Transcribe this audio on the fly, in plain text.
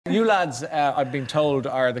you lads, I've been told,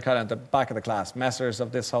 are the kind of the back of the class messers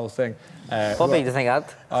of this whole thing. What made you think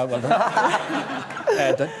that? Well,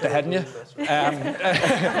 the head in you. You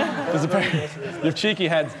have cheeky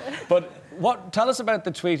heads. But tell us about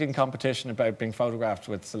the tweeting competition about being photographed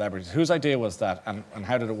with celebrities. Whose idea was that, and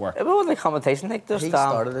how did it work? It wasn't a competition. Like, just, he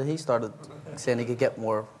started it. He started saying he could get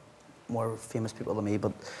more famous people than me,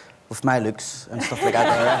 but with my looks and stuff like that,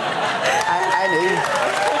 I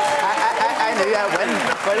knew I'd win.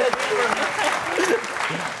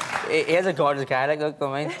 He is a gorgeous guy, like, look,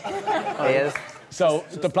 I mean. He is. So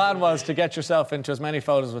the plan was to get yourself into as many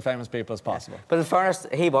photos with famous people as possible. But in fairness,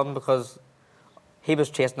 he won because he was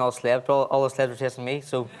chasing all the celebs. All the celebs were chasing me,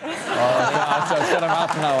 so... So it's going to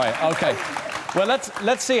happen that way. OK. Well,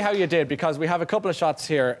 let's see how you did, because we have a couple of shots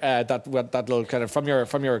here that will kind of from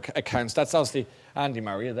your accounts. That's obviously Andy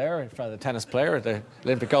Murray there, the tennis player, the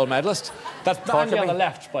Olympic gold medalist. That's Andy on the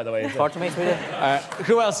left, by the way. Talk to me, sweetie.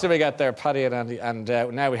 Who else did we get there? Paddy and Andy, and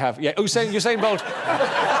now we have Usain Bolt.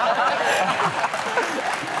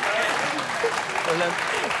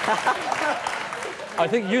 I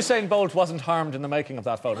think Usain Bolt wasn't harmed in the making of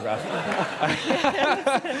that photograph.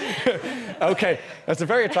 OK, that's a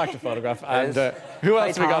very attractive photograph. And who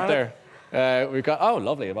else have we got there? We've got, oh,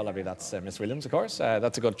 lovely. Well, lovely. That's Miss Williams, of course.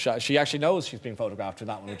 That's a good shot. She actually knows she's being photographed in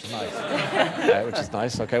that one, which is nice. Which is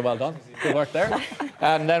nice. OK, well done. Good work there.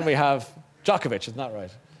 And then we have Djokovic, isn't that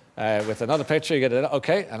right? With another picture, you get it.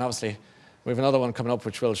 OK, and obviously we have another one coming up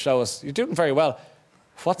which will show us. You're doing very well.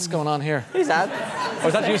 What's going on here? Who's that? Oh,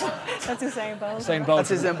 is that you? That's Usain Bolt. Usain Bolt.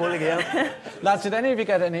 That's Usain Bolt again. Lads, did any of you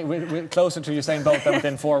get any closer to Usain Bolt than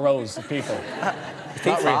within 4 rows of people?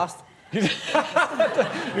 Too fast. He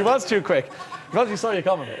was too quick. Because he saw you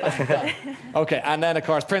coming. OK, and then, of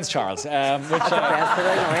course, Prince Charles. Which, That's the best for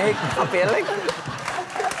like,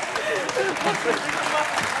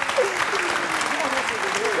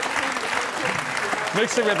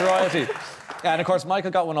 mixing with royalty. And, of course,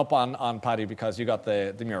 Michael got one up on Paddy because you got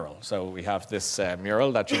the mural. So we have this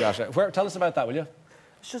mural that you got. Tell us about that, will you?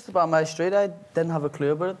 It's just about my street. I didn't have a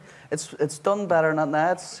clue about it. It's done better than that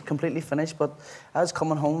now. It's completely finished. But I was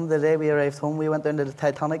coming home the day we arrived home. We went down to the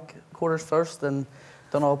Titanic quarters first and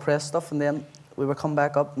done all press stuff. And then we were coming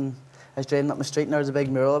back up and I was driving up my street and there was a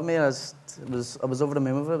big mural of me. And I was over the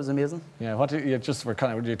moon with it. It was amazing. Yeah. Were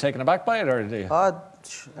you taken aback by it, or did you? I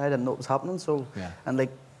didn't know it was happening. So yeah. And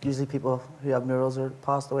like usually people who have murals are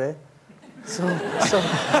passed away. So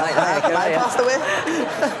I passed away.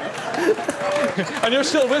 And you're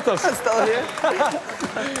still with us. I'm still here.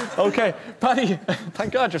 OK, Paddy,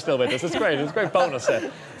 thank God you're still with us. It's great. It's a great bonus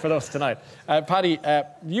for us tonight. Paddy,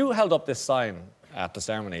 you held up this sign at the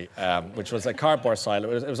ceremony, which was a cardboard sign.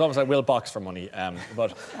 It was almost like Will Box for money,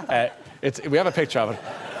 but we have a picture of it.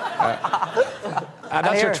 And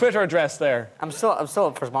that's your Twitter address there. I'm still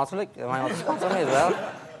up for sponsor. Like, am I not sponsor me as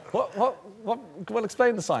well? Well,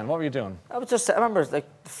 explain the sign. What were you doing? I remember, like,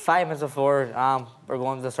 5 minutes before we're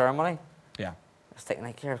going to the ceremony. Yeah. I was thinking,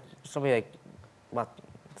 like, there's going to be, like, what,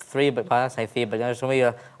 3, but well, I say 3, but there's going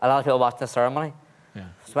to be a lot of people watching the ceremony. Yeah.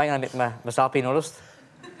 So I'm going to make myself be noticed.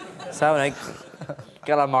 So I'm like,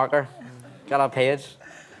 get a marker, get a page,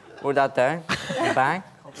 wrote that down, and bang.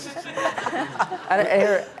 And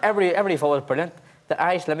every photo was brilliant. The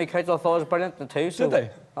Irish Limit Council thought it was brilliant too. So, did they?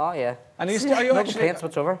 Oh, yeah. And no complaints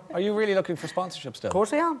whatsoever. Are you really looking for sponsorship still? Of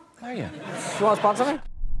course I am. Are you? Do you want to sponsor me?